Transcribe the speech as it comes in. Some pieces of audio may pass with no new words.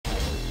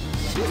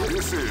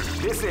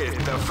This is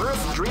the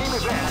first dream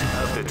event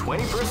of the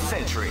 21st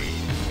century.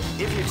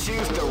 If you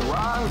choose the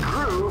wrong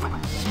groove,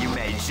 you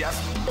may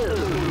just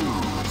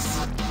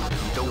lose.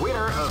 The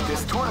winner of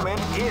this tournament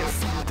is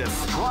the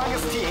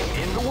strongest team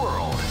in the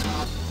world.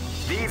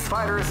 These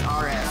fighters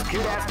are as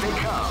good as they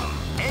come.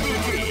 Any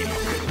team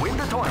could win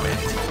the tournament.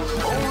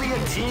 Only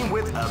a team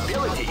with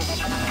ability,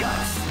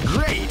 guts.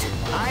 Great!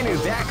 I knew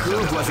that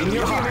groove was in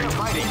your heart.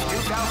 Fighting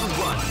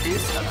 2001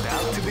 is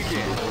about to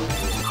begin.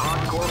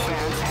 Hardcore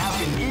fans have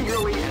been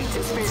eagerly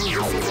anticipating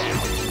this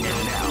event, and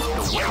now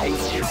the waiting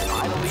is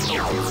finally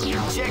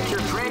over. Check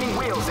your training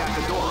wheels at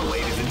the door,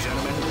 ladies and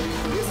gentlemen.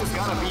 This is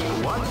gonna be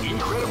one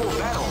incredible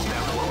battle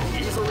that won't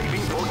easily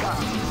be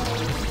forgotten.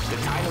 The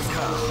time has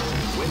come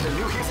when the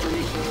new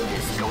history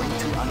is going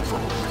to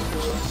unfold.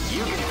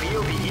 You can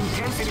feel the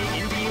intensity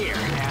in the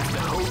air as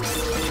the hopes,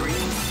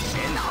 dreams,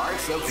 and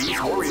hearts of these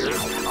warriors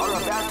are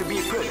about to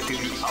be put to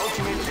the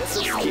ultimate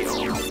test of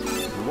skill.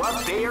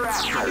 What they are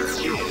after is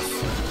the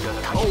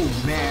Oh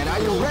man, are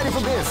you ready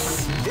for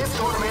this? This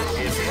tournament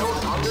is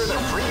held under the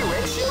free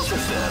red shield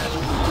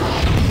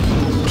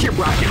system. Keep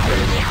rocking.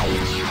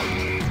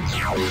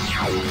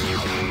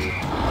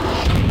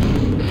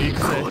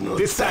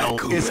 This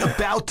battle is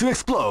about to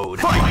explode.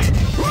 Fight!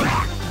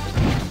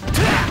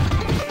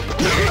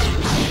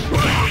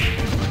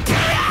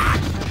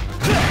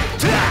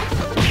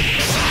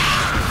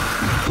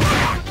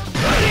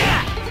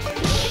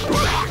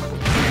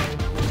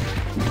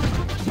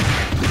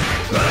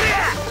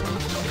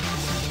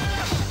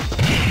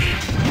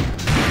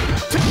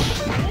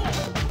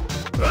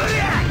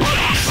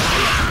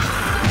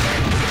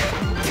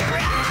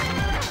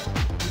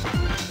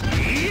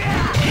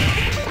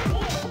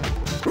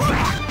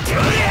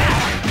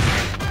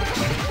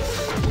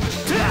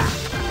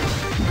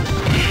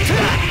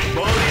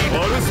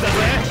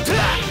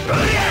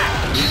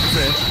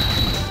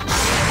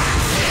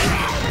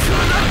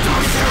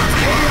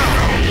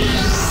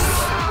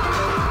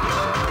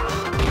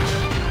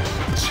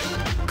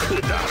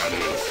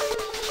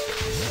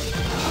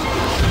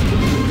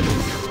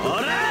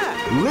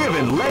 Live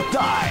and let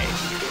die.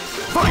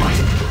 Fight!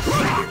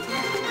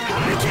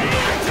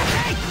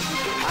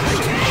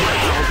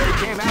 They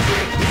came out with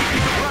a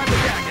run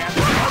attack at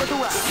the start of the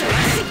round.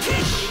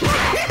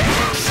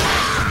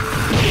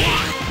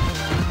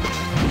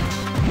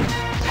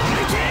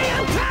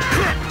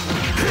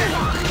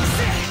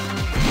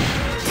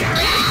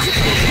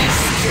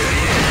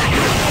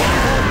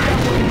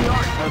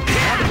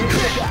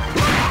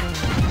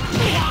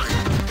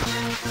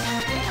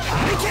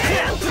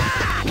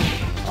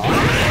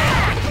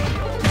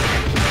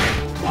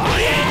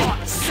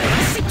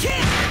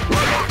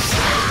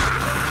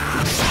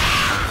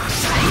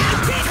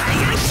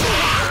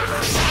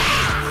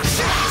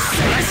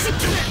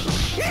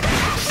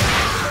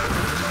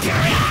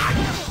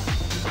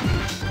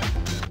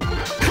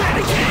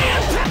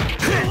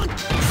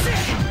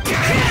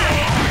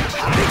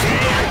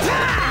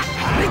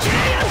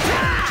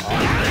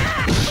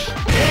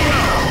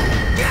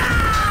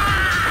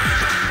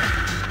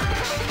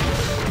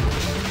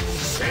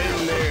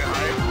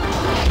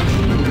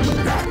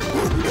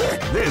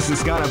 This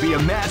is gonna be a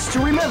match to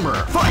remember.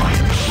 Fight!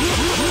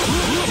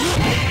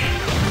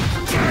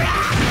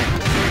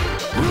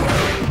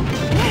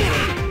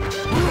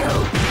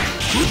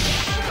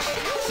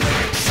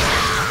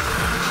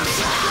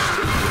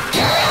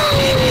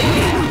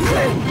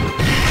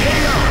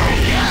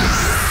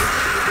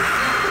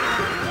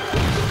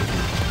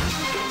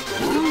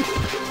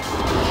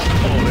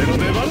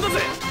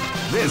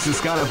 This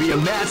is gonna be a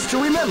match to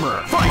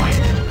remember. Fight!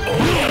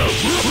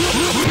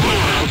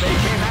 They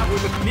came out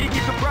with a sneaky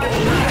surprise at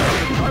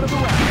the start of the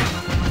round.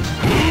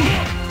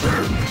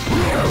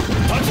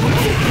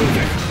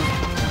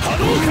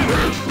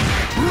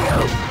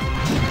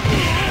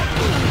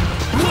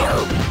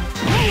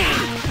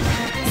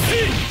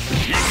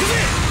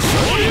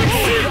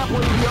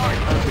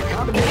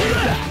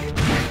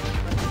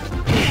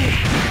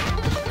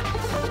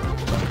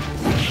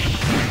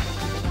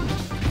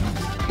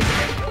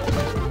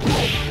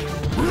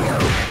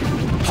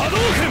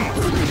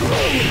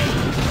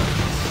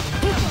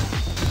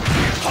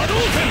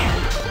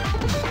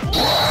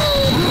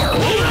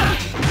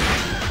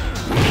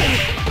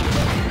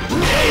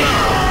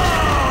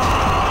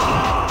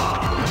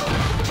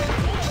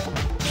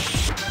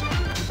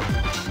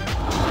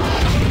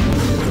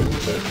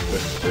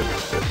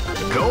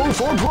 Go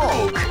for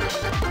broke!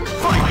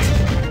 Fight!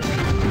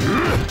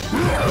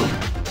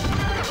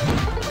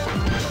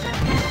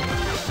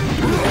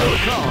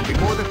 Calm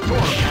before the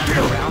storm after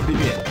the round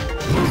begins.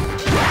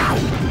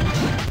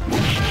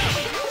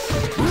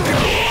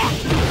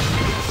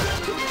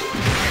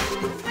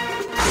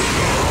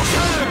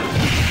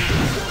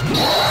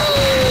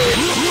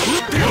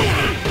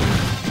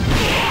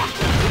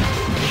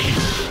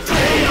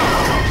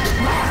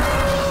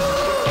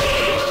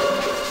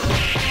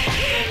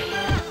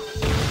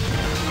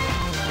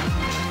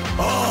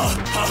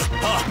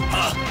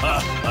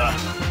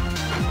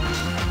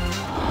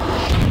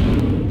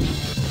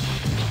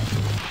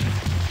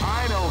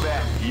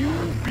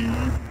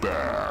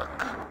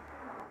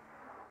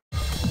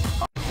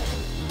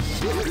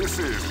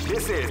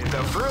 This is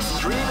the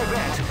first dream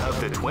event of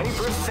the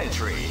 21st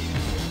century.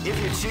 If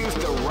you choose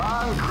the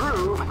wrong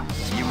groove,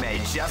 you may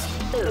just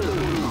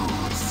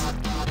lose.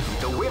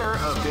 The winner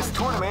of this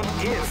tournament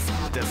is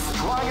the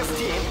strongest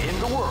team in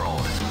the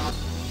world.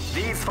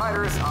 These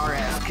fighters are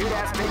as good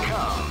as they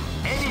come.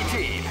 Any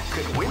team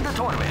could win the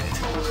tournament.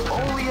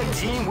 Only a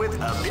team with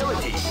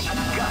ability,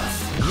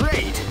 guts.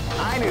 Great!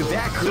 I knew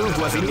that groove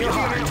was in your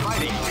heart.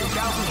 Fighting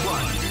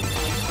 2001.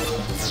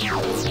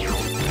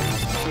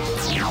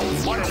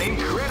 What an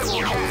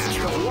incredible cast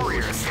of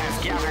warriors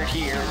has gathered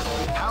here.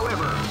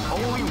 However,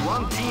 only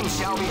one team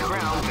shall be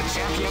crowned the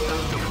champion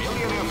of the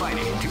Millionaire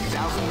Fighting 2001.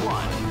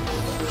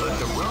 But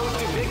the road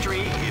to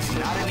victory is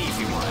not an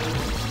easy one.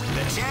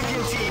 The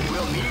champion team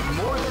will need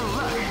more than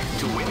luck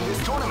to win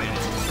this tournament.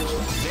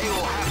 They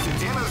will have to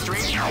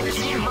demonstrate a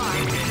keen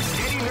mind and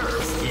steady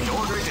nerves in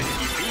order to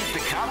defeat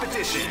the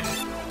competition.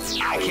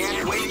 I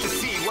can't wait to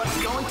see what's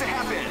going to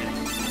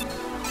happen.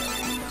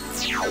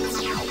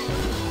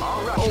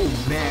 Alright.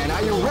 Oh man,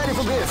 are you ready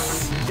for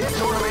this? This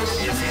tournament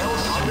is held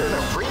under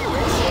the free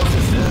ratio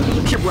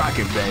system. Keep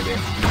rocking, baby.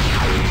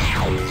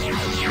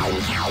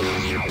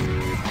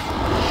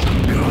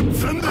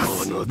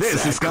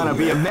 This is gonna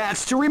be a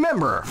match to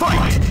remember.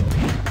 Fight!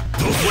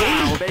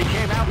 Wow, they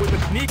came out with a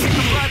sneaky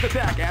surprise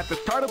attack at the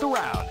start of the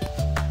round.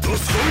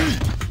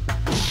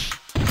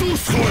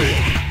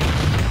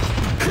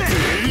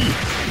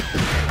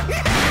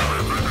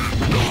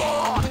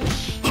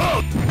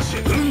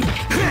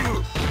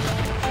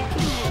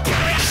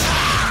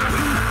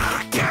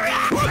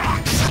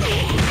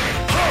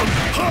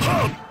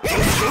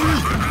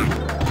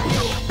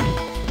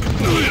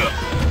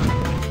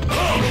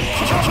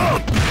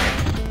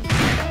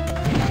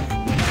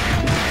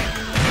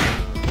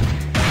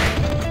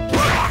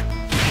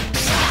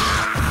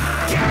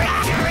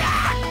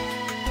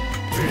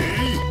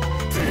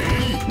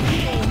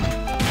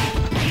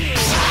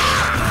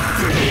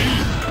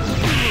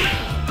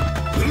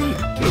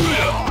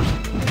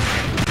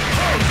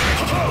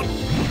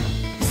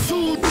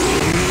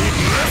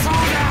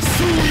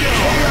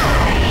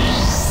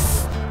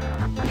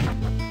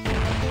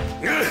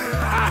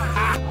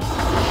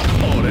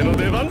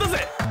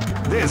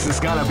 This is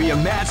gonna be a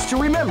match to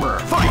remember.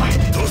 Fight!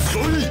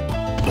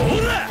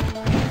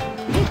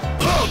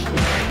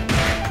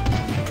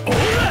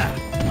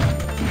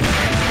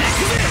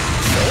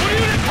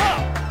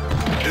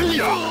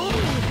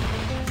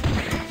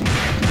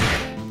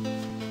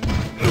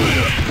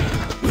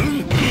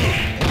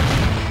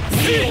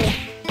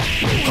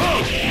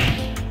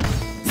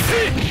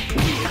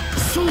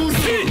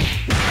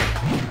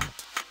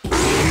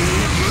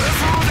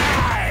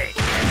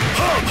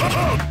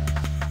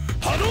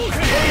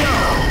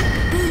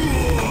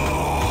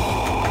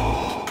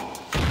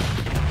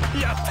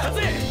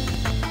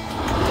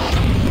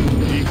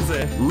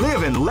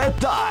 Live and let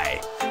die.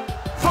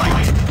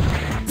 Fight!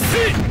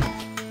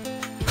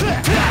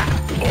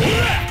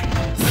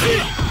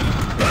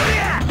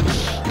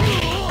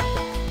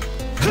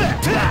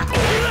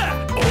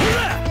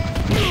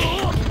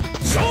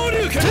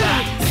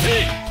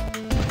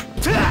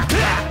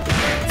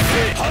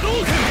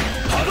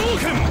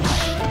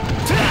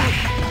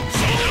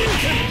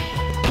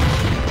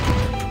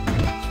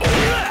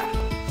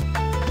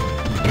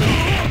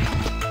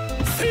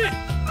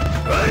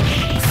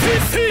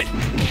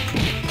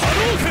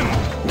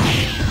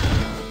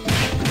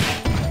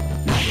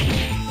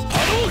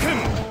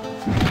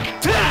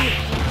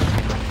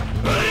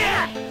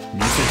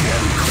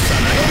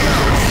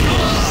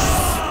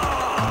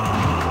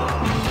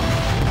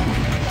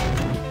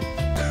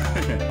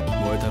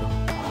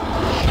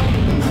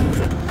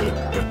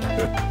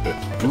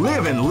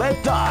 Live and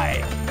let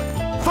die.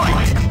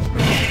 Fight!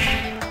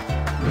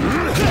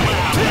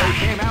 They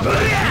came out with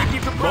a sneaky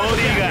surprise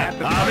attack at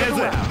the start of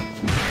the round.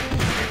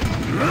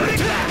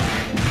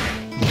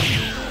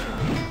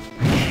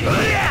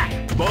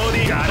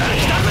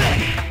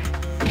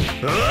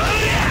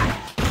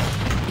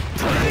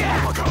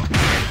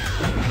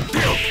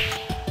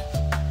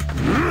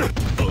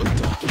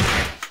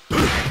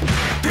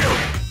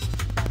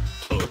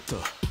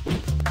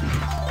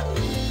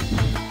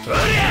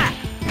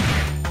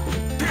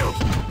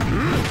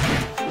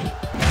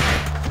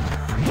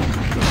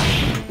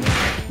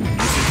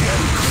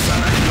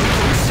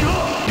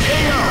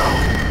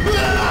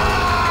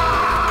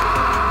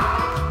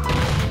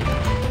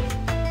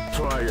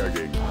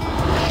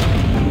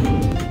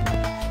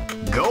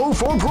 Go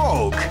for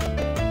broke.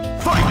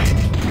 Fight!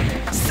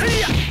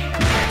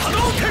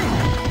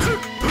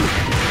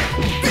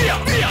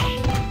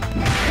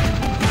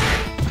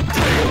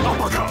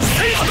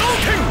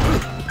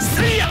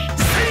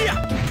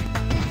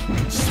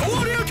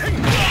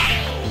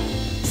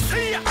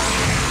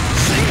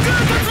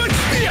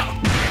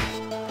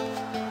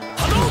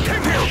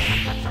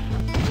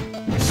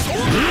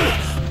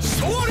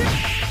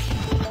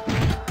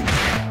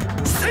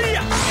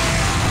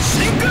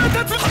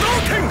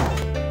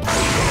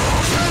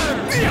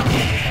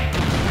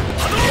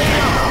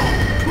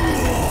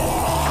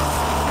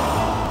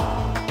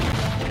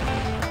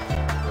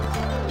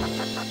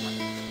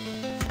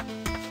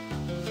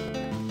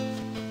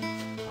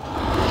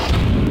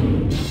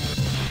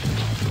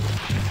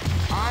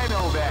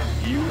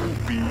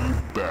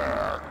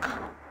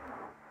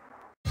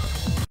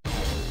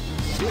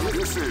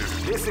 This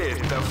is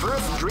the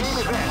first dream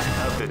event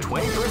of the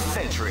 21st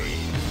century.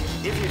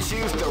 If you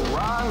choose the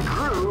wrong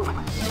groove,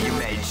 you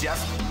may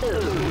just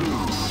lose.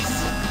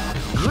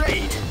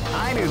 Great!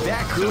 I knew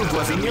that groove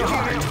was in your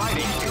heart.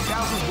 Fighting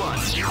 2001.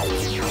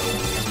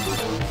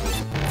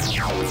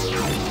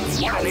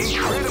 What an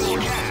incredible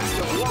cast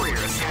of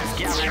warriors has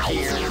gathered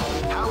here.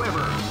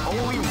 However,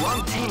 only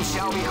one team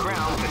shall be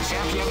crowned the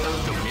champion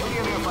of the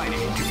Millionaire Fighting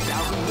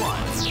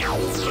 2001.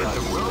 But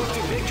the road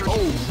to victory.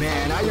 Oh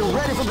man, are you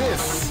ready for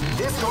this?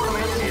 This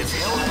tournament is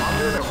held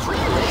under the free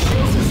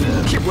ratio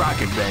system. Keep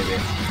rocking, baby.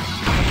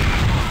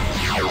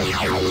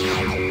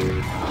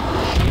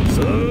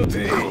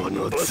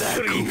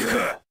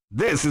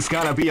 This is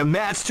gonna be a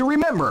match to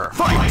remember.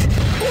 Fight!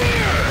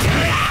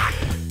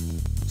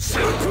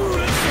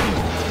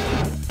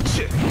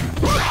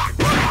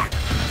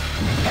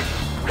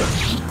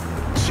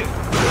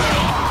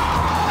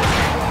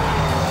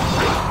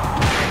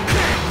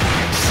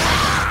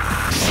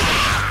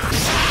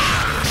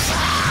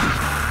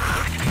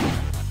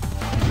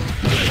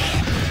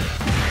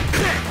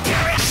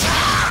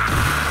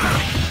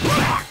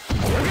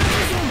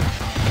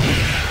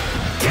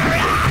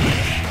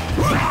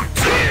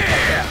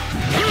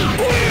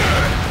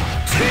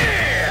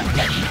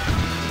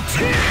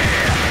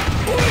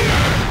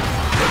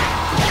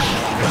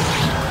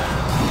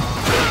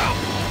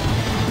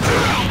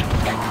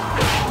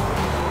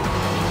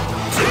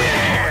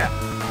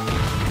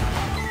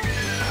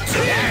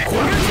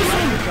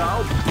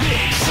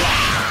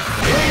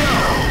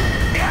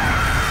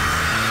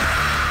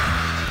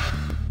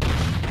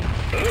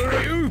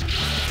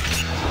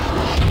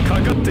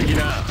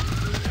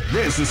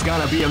 This is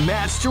gonna be a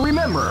match to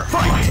remember.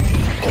 Fight!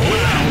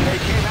 They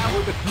came out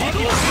with a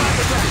sneaky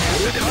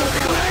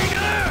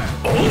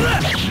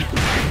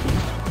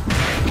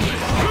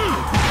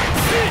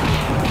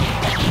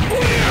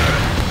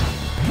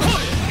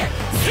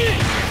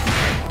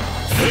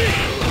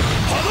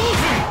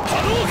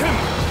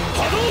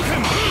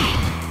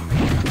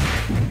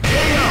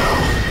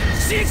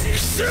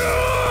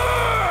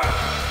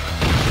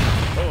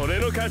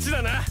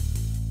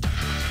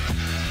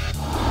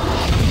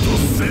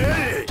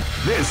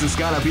This is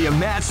gonna be a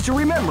match to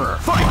remember.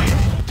 Fight!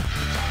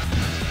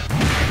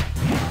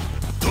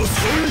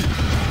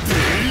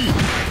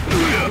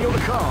 Feel the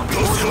calm.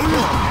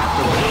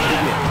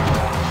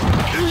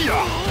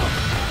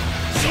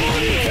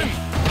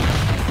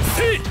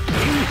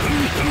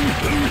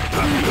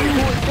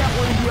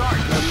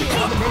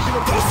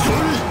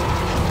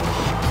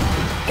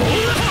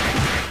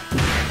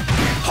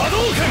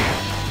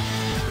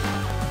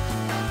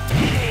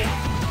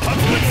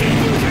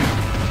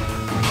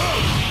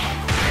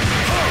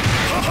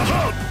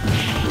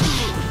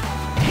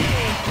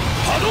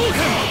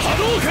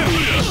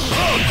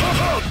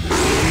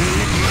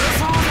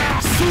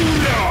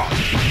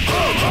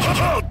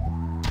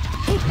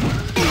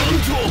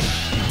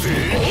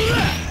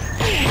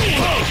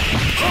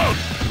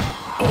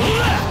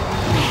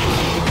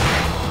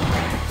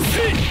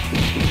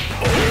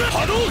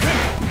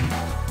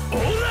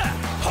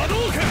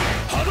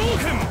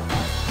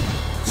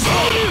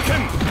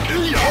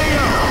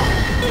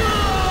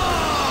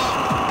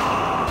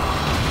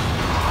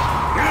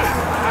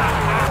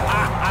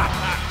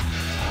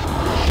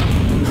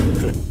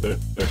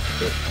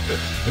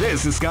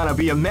 This is gonna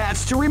be a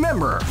match to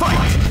remember. Fight!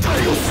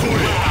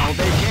 Wow,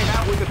 they came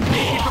out with a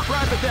sneaky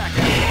surprise attack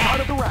at the start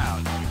of the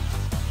round.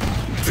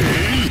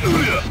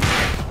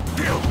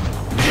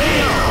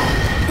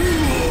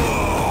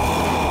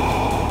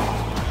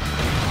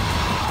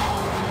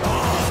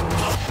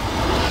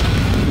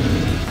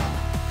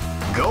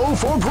 Go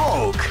for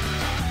broke!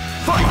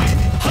 Fight!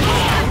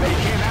 They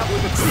came out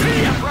with a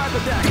sneaky surprise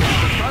attack at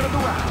the start of the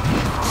round.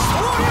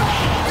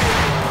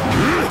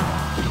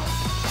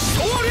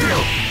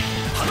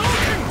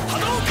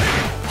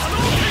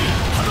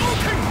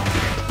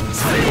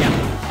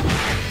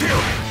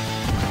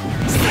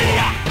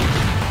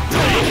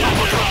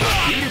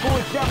 Beautiful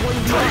is definitely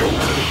the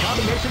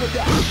combination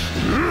attack.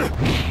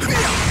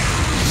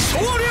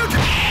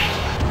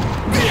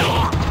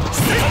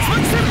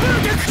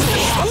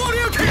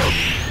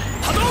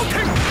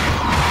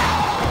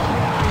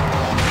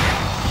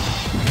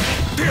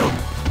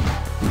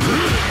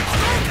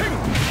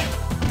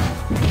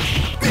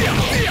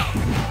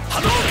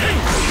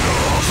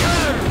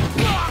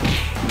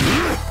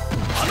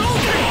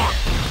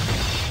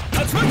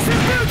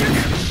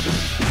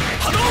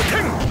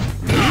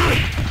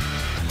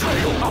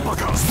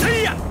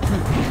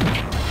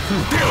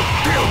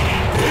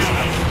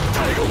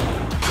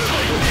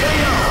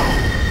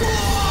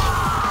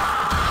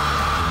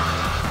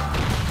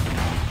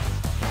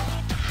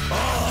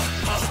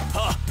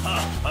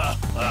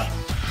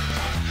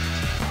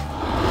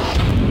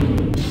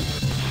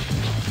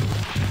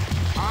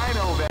 I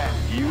know that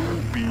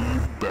you'll be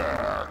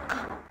back.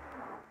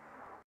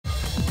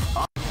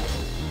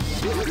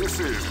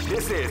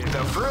 This is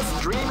the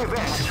first dream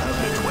event of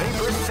the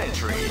 21st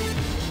century.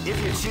 If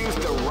you choose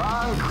the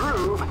wrong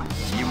groove,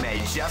 you may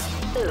just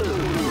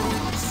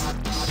lose.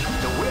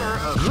 The winner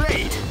of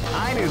Great!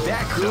 I knew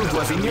that groove groove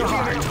was in your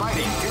heart.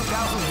 Fighting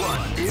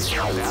 2001 is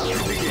about to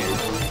begin.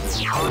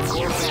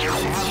 Hardcore fans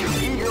have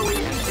been eagerly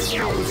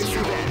anticipating this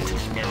event,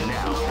 and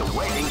now the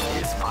waiting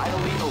is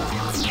finally over.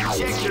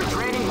 Check your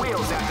training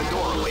wheels at the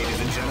door,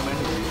 ladies and gentlemen.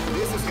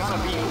 This is gonna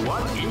be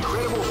one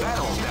incredible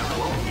battle that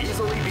won't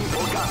easily be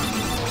forgotten.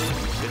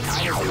 The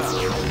time has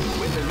come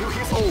with the new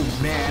history. Oh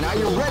man, are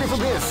you ready for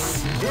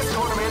this? This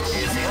tournament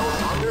is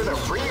held under the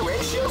free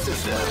ratio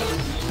system.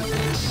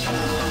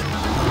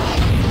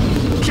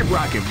 Keep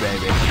rocking,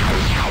 baby.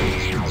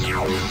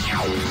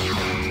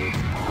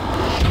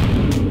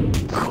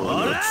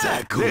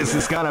 This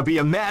is gonna be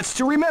a match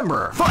to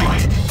remember.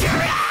 Fight!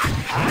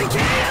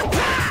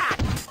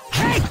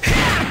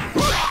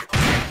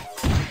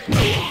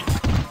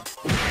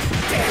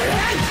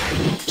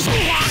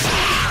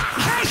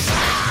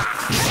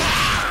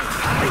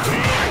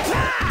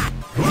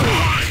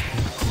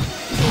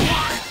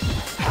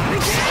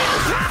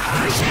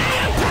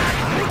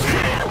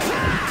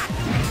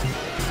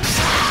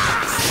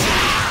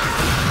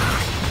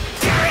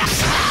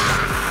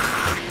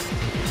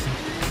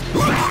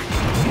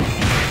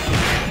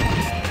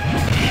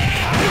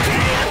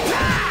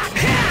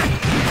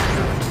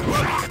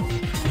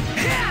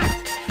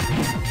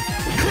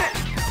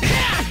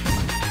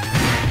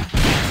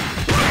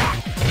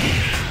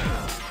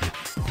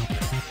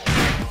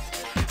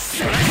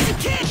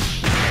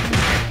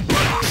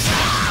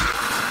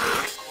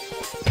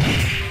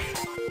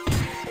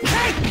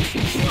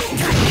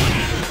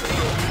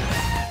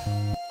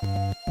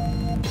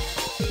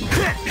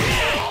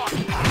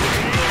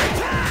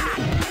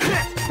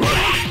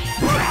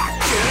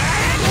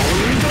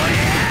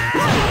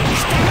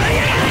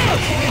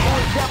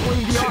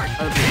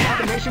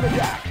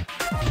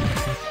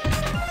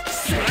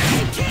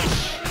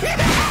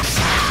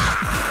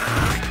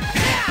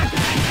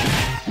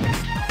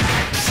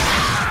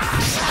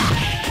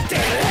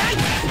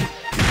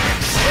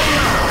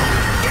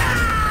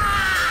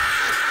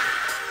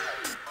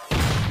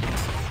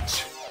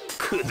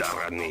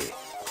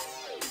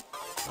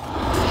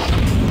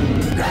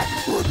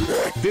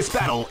 This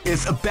battle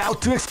is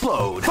about to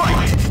explode.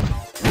 Fight!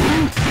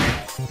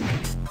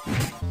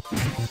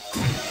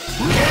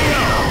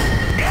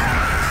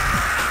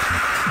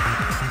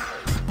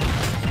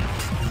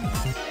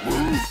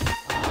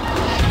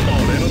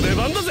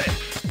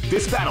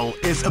 This battle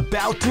is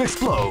about to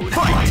explode.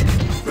 Fight!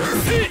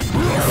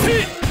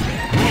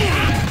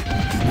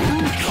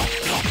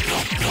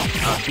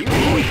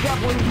 Beautifully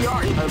coupling the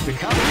art of the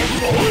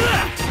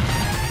combination.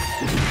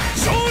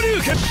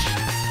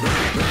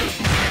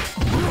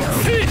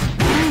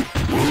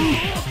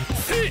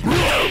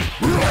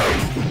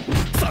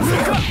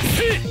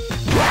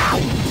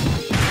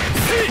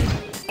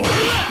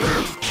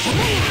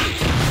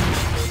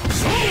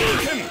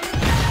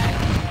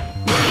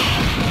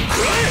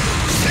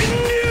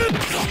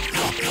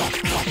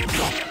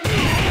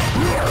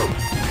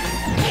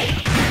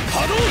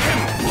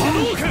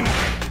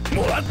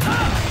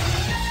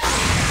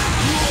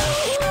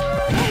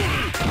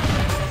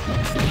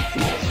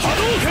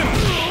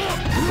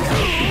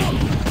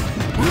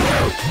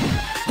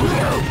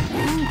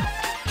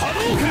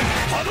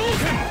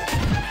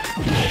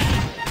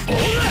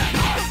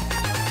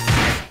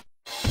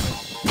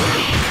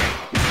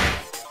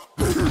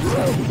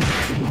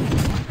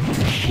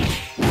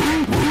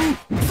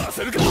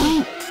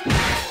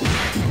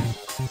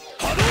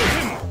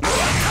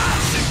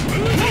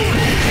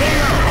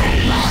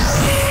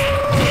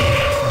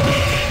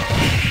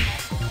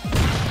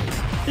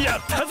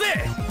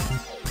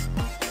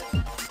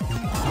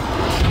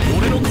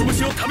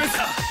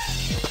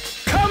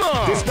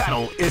 This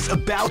battle is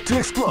about to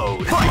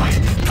explode. Fight!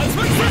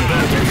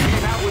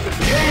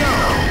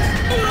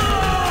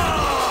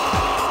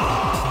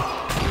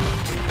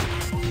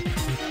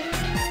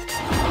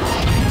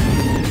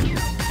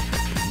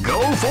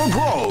 Go for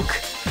broke!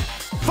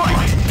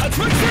 Fight!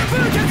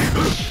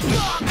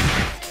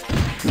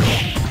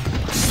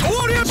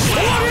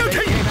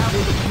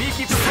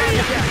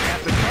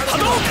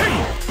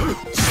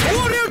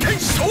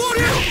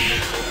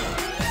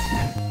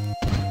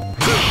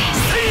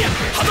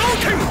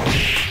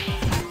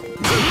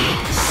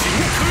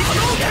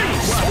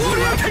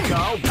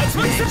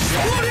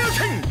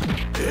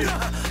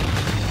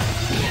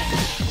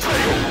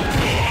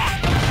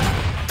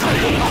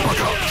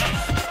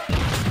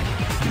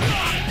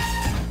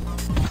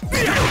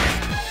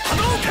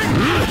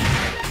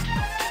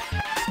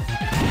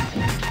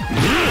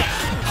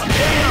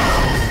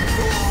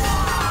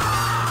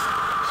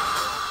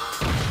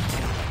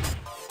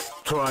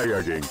 Try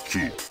again,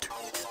 kid.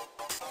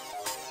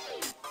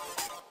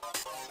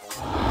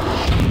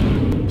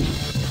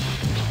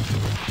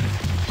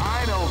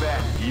 I know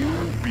that.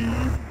 You'll be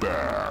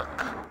back.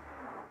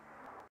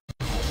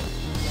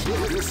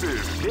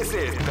 This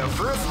is the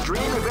first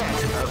dream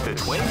event of the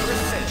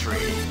 21st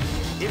century.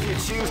 If you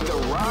choose the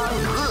wrong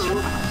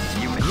groove,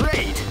 you may...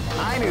 Great!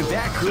 I knew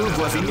that groove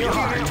was in your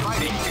heart.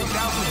 Fighting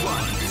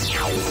 2001.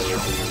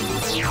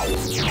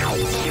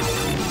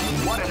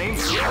 What an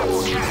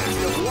incredible cast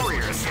of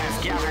warriors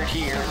has gathered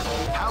here.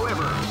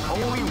 However,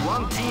 only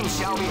one team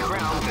shall be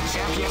crowned the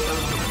champion of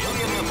the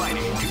Millionaire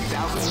Fighting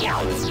 2001.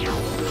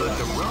 But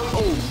the road...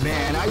 Oh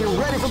man, are you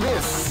ready for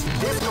this?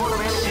 This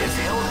tournament is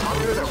held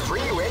under the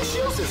free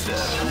ratio system.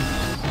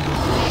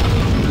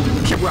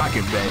 Keep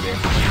rocking, baby.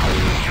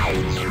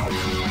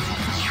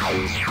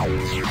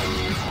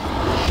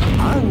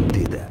 アンテ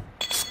ィだ。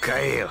使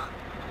えよ。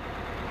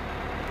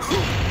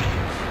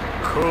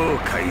後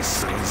悔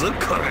するぞ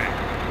これ。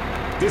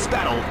This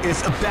battle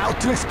is about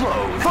to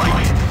explode.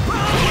 Fight!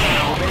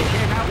 Well, they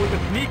came out with a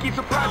sneaky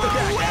surprise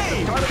attack at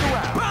the start of the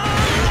round.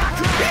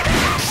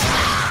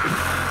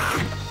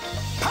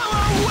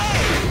 Power away!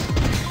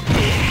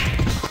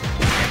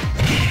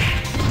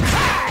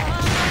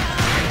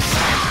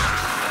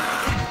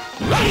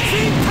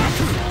 Rising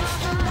Taku!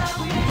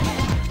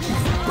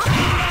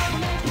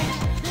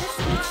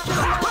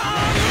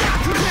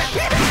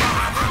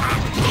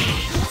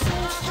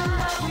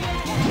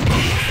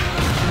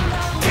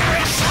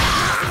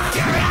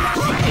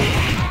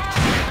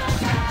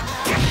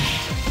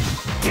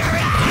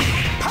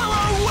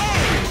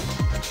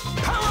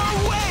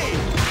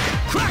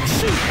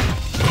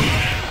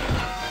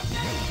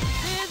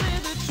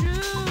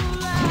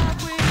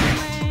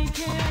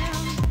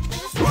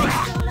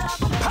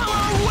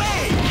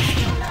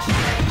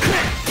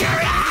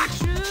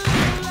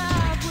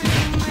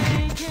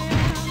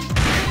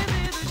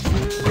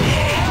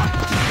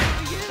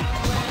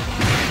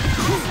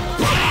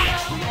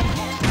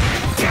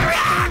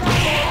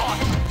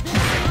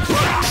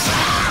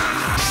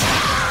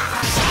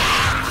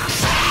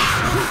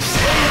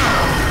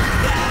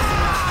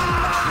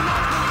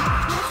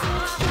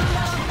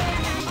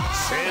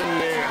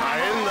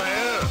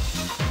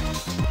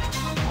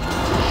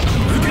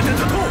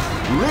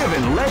 Live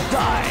and let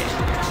die.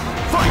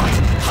 Fight!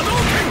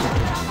 Hadouken!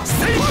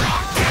 Save!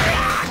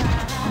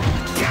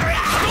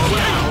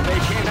 Well, they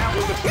came out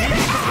with a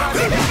sneaky surprise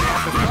attack at the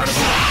start of the round.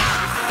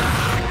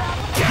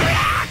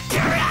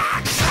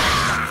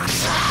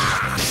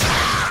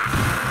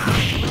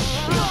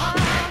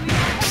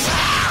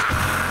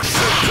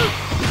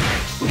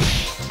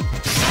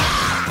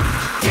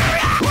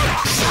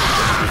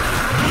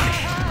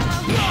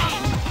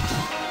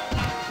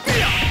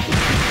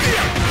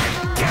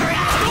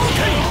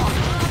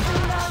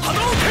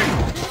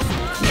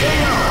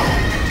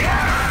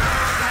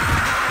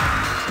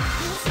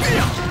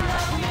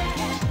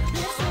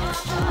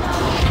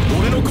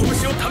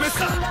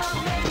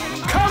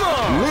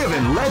 Live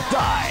and let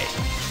die.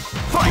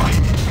 Fight!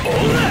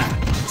 Ora!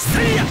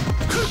 See ya!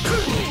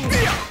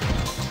 Yeah!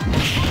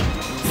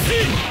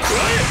 See!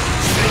 Quiet!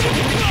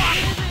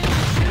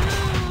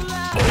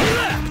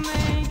 Ora!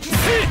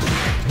 See!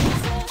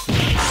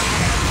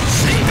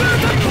 Single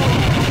attack!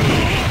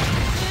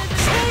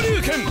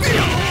 Shoryuken!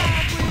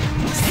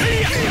 See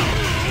ya!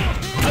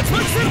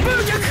 Tatsumaki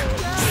Senpukyaku!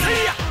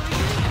 See ya!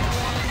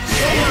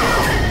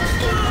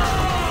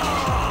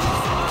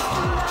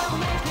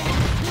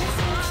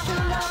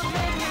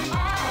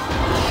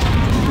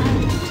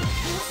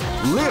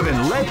 Live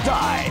and let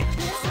die.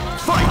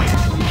 Fight!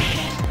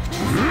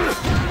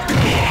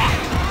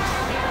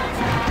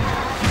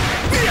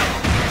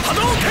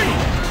 Hadouken!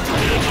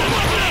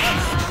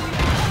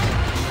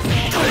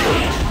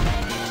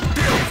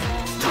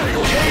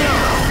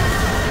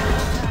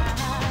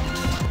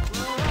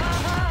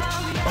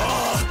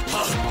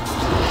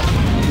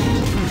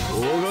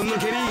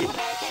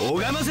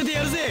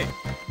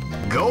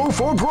 Go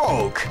for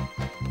broke.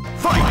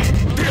 Fight!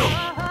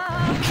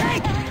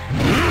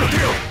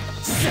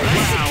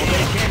 Wow,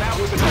 they came out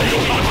with a sneaky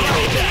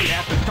surprise attack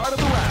at the start of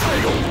the round.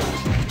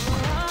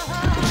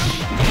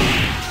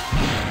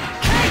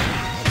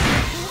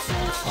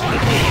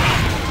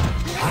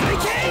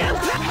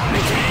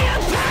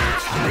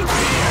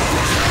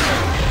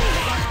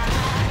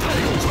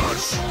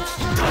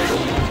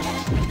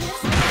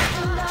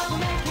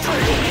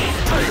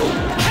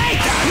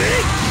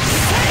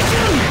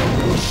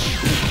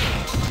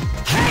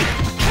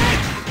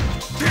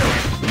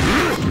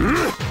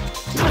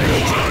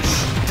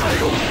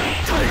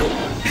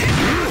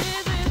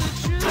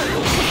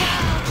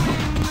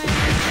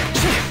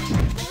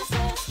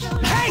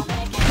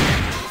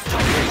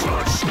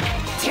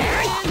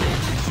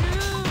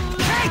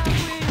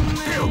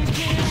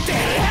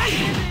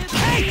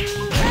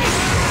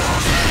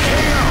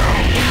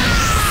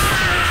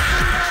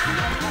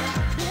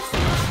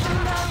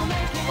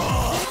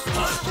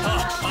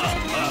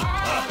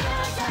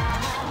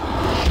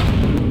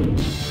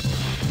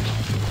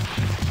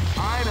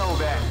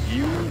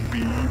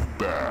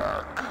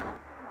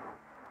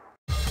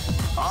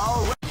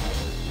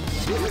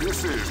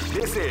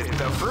 This is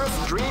the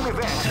first dream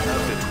event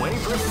of the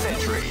 21st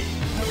century.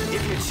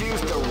 If you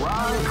choose the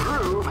wrong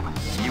groove,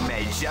 you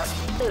may just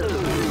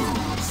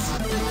lose.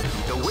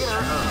 The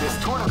winner of this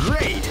tournament...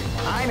 Great!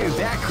 I knew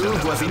that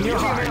groove was in your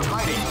heart.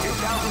 Fighting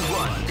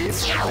 2001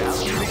 is about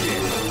to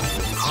begin.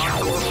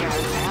 Hardcore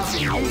fans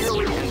have been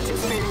eagerly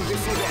anticipating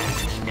this event,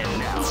 and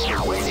now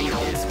the waiting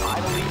is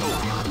finally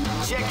over.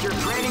 Check your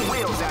training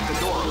wheels at the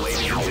door,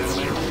 ladies and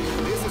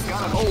gentlemen. This is gonna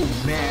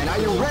Oh man, are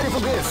you ready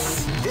for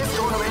this? This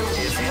tournament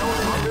is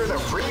held under the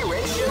free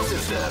ratio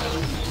system.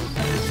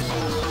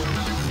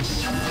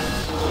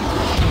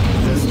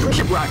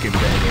 Keep rocking,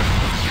 baby.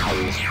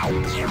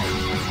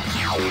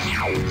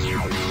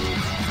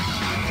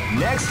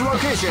 Next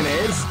location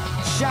is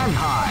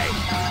Shanghai.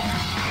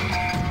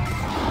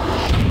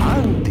 な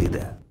んで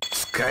だ。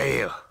使え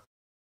よ。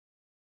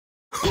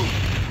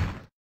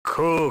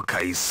後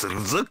悔す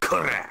るぞ、こ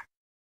ら。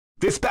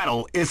This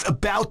battle is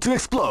about to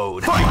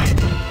explode.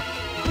 Fight!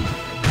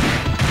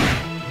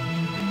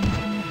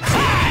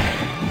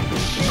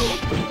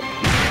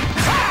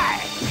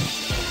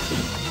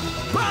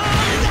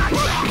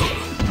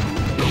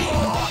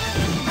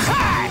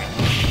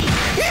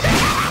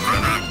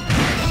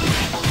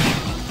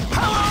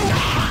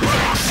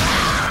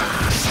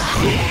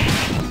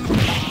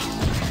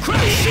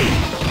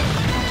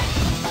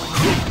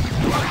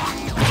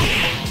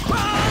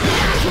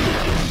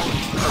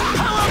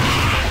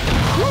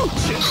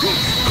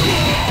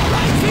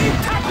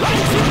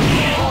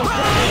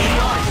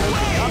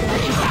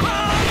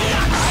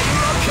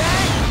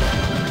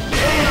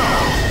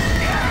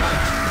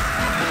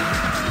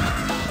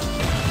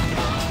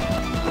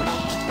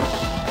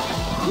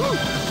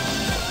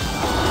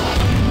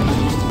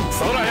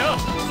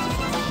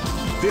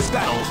 This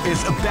battle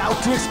is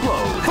about to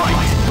explode. Fight!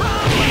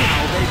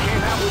 Wow, they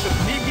came out with a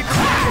sneaky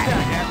attack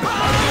at the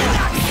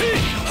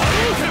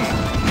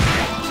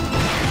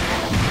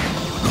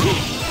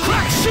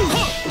Crack shoot!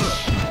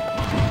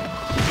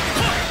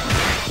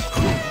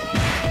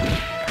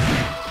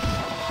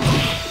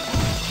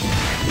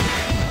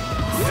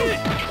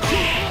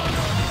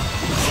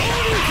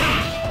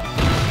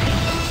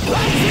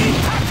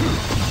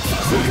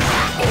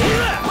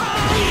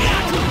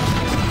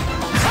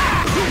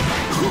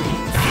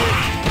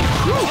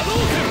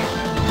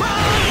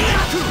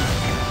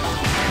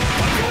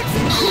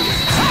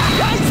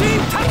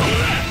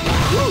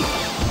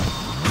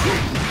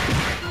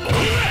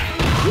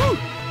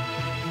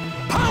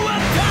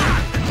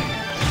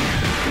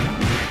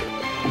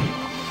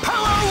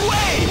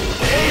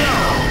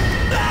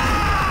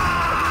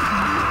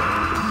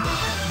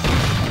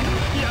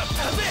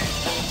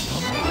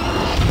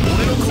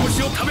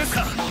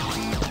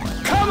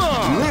 Come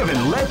on! Live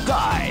and let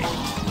die!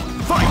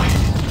 Fight!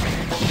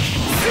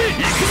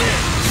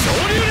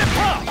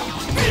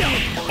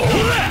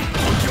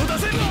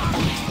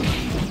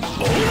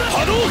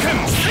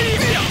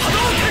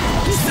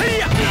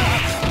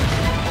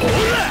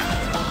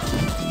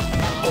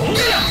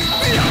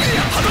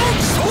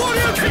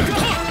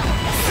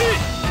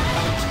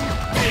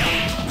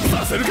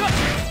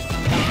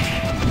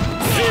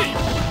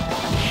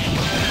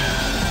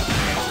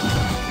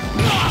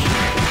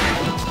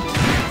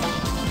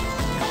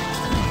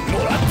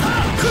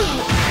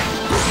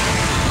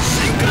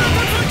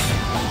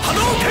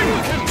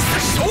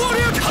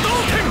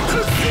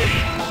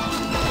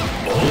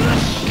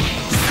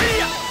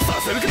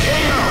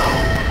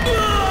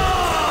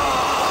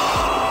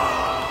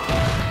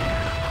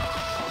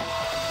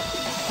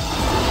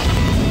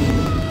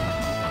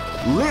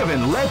 Live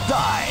and let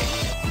die!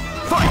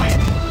 Fight!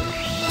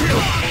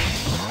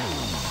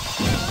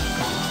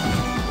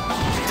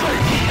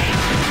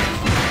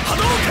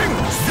 Hadouken!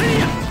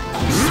 Seiya!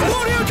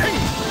 Shoryuken!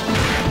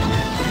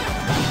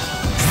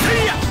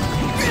 Seiya!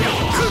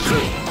 Kuku!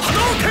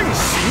 Hadouken!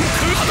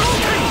 Shinku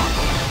Hadouken!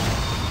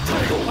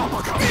 Taigo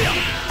Uppercut!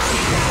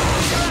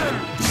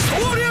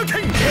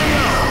 Shoryuken!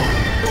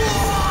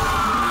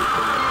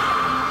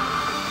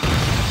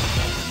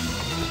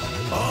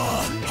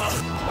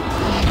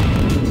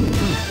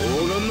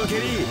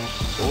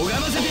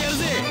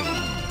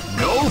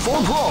 Go for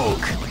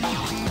broke!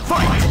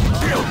 Fight!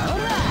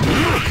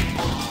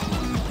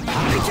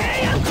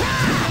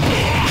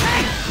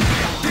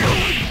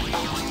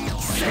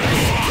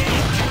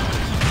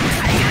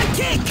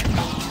 Kick!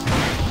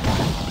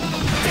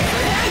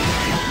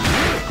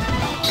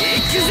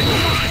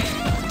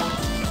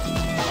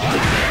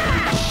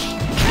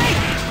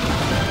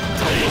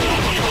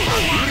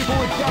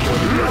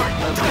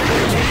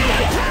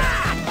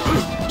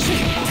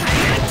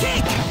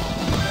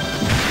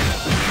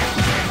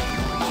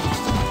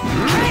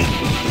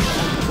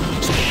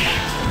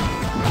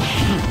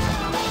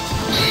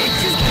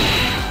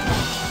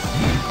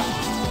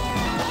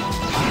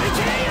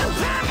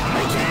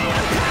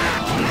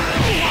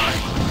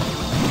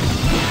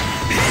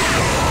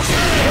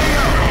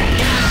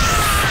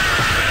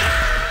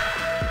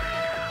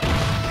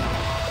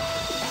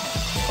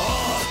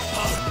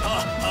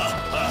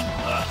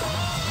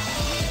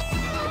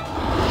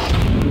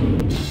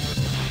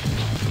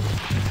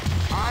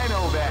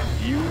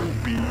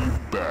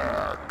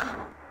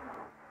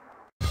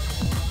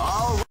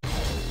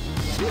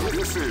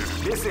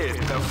 This is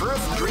the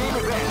first dream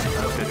event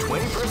of the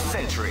 21st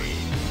century.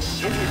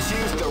 If you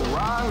choose the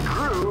wrong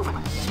groove,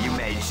 you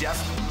may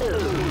just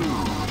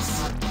lose.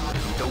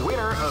 The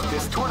winner of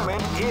this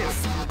tournament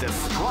is the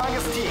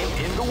strongest team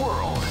in the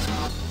world.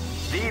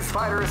 These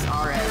fighters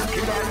are as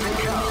good as they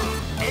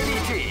come. Any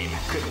team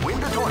could win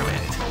the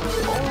tournament.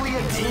 Only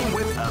a team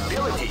with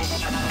ability,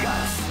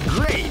 guts.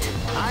 Great!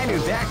 I knew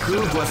that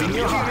groove was in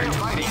your heart.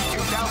 Fighting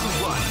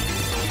 2001.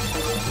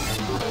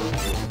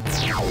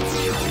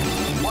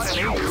 What an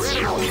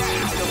incredible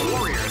cast of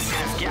warriors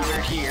has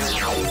gathered here.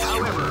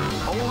 However,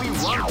 only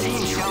one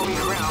team shall be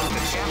crowned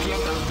the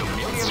champion of the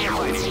Millionaire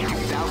Fighting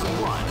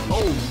 2001.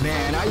 Oh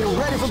man, are you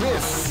ready for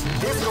this?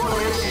 This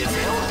tournament is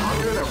held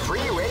under the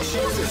free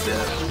ratio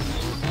system.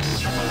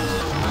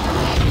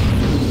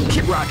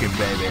 Keep rocking,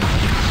 baby.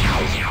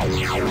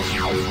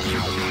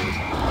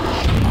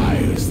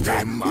 I'll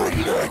stand my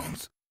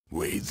ground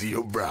with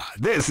your bride.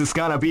 This is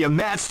gonna be a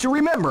match to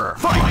remember.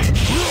 Fight!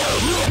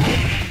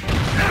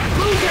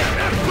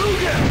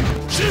 Fugen!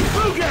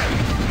 Shifugen!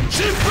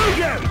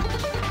 Shifugen!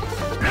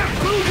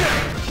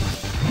 Fugen!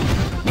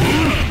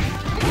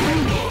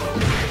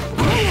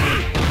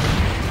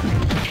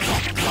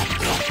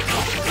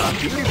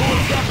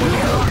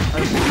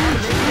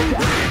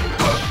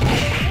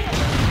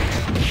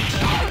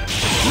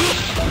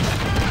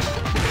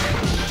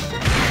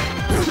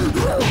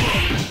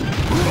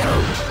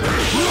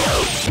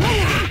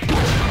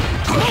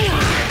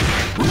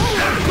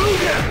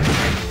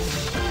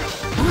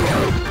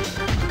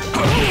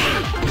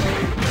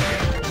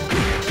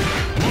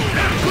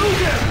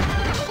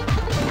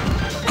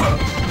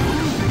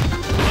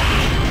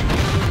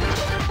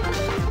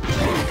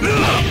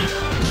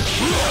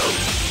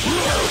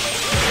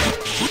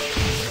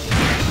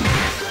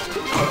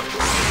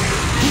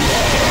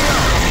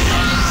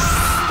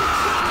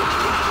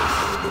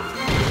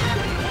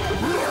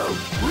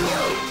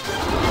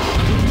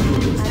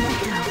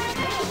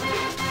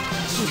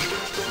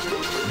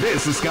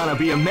 This is gonna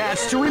be a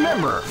match to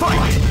remember.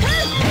 Fight!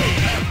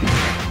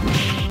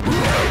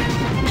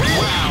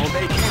 Wow,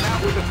 they came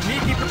out with a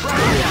sneaky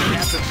surprise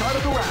at the start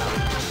of the round.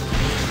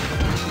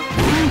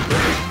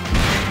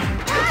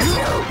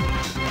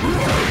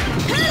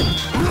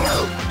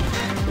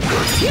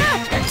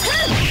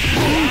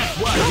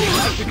 What we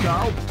like to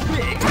call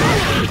big.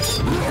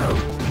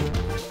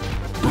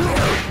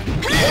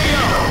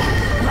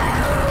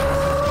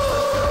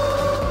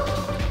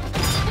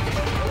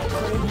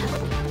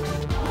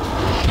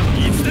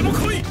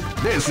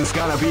 This is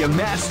gonna be a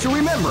match to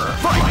remember.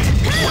 Fight!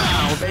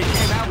 Wow, they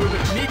came out with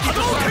a sneaky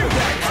surprise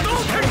attack at the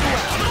start of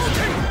the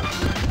round.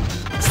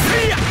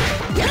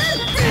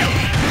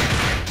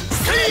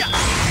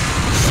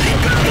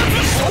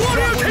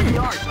 The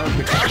art of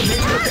the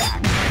combination attack.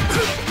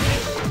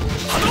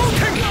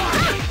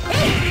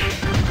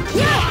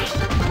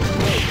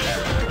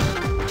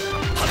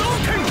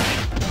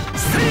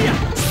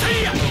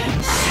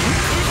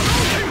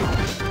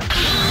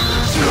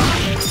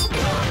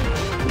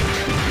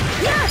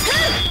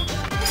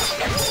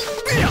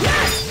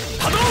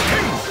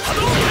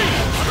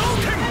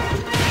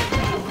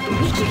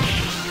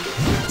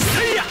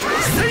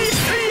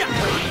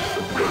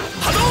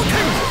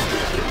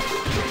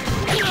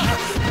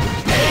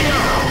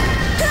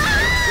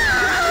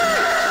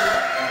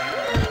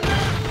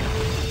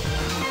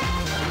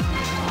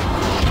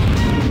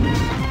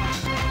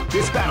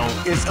 This battle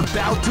is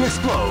about to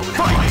explode.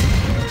 Fight!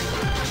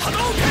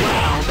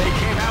 Wow, they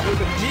came out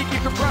with a sneaky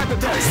surprise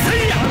attack at the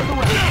start of the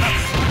round.